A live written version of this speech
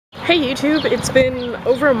Hey YouTube, it's been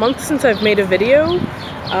over a month since I've made a video,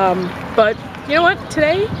 but you know what,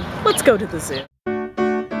 today, let's go to the zoo.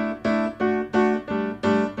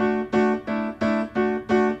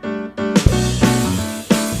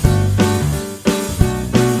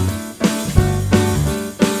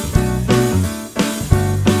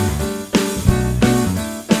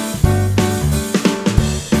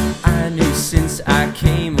 I knew since I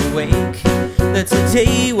came awake that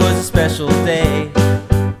today was a special day.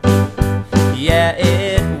 Yeah,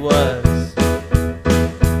 it was.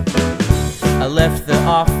 I left the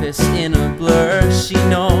office in a blur. She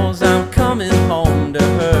knows I'm coming home to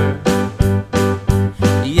her.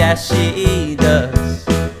 Yeah, she does.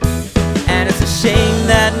 And it's a shame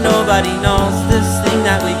that nobody knows this thing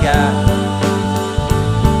that we got.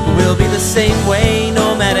 We'll be the same way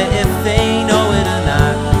no matter if they know it or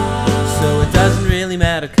not. So it doesn't really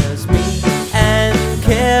matter, 'cause me and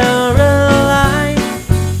Caroline,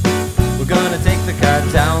 we're gonna take the car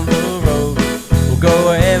down the road. We'll go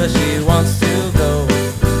wherever she wants to go,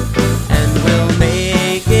 and we'll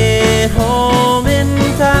make it home in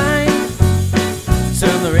time.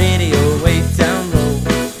 Turn the radio way down low,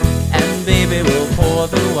 and baby we'll pour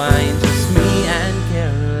the wine, just me and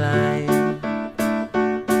Caroline.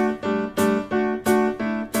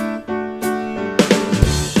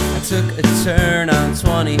 I took a turn on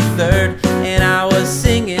 23rd, and I was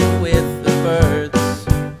singing with the birds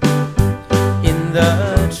in the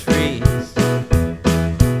trees.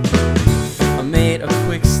 I made a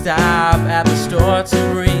quick stop at the store to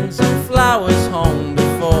bring some flowers home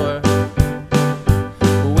before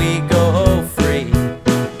we go free.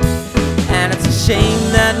 And it's a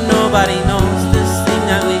shame that nobody knows this thing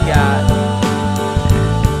that we got.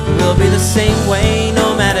 We'll be the same way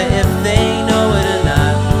no matter if they know it or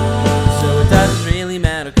not. So it doesn't really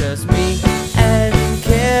matter, 'cause me and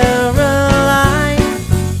Caroline,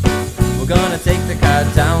 we're gonna take the car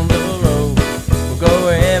down the road. We'll go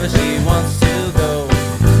wherever she wants to go,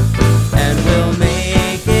 and we'll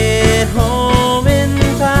make it home in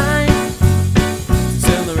time.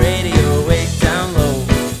 Turn the radio way down low,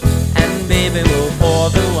 and baby we'll pour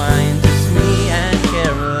the wine, just me and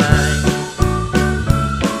Caroline.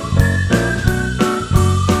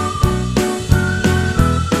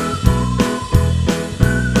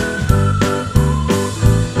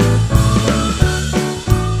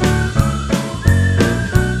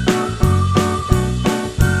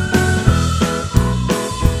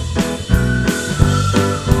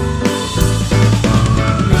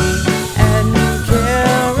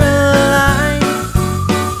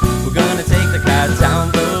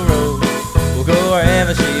 Down the road, we'll go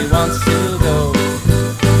wherever she wants to go,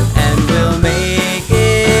 and we'll make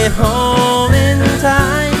it home in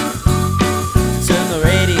time. Turn the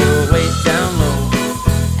radio way down low,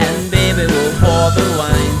 and baby we'll pour the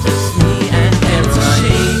wine, just me and Caroline. It's a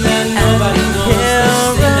shame that nobody knows this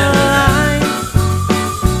thing that we got.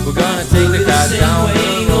 We're gonna take the car down the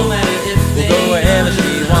road. We'll go wherever she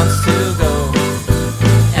wants to